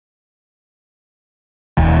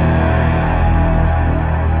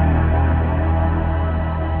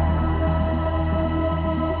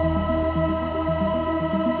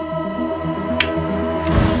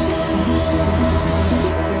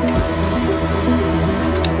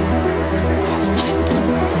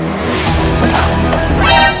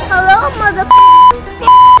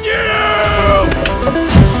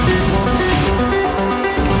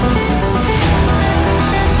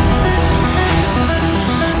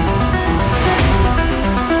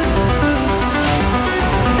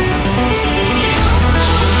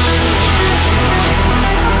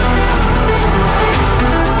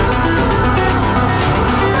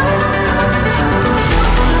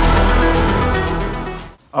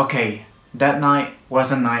Okay, that night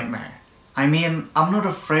was a nightmare. I mean, I'm not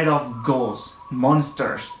afraid of ghosts,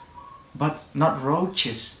 monsters, but not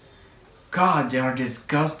roaches. God, they are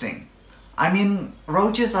disgusting. I mean,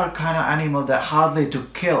 roaches are kind of animal that hardly to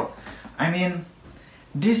kill. I mean,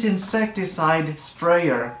 this insecticide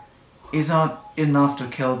sprayer is not enough to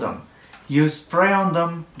kill them. You spray on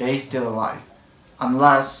them, they still alive.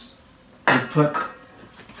 Unless you put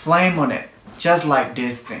flame on it, just like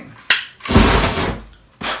this thing.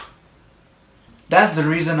 That's the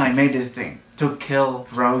reason I made this thing, to kill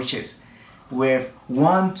roaches. With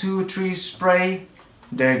 1, 2, 3 spray,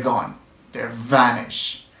 they're gone. They're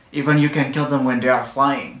vanish. Even you can kill them when they are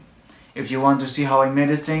flying. If you want to see how I made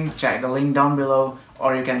this thing, check the link down below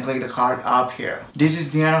or you can click the card up here. This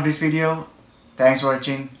is the end of this video. Thanks for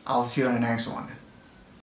watching. I'll see you on the next one.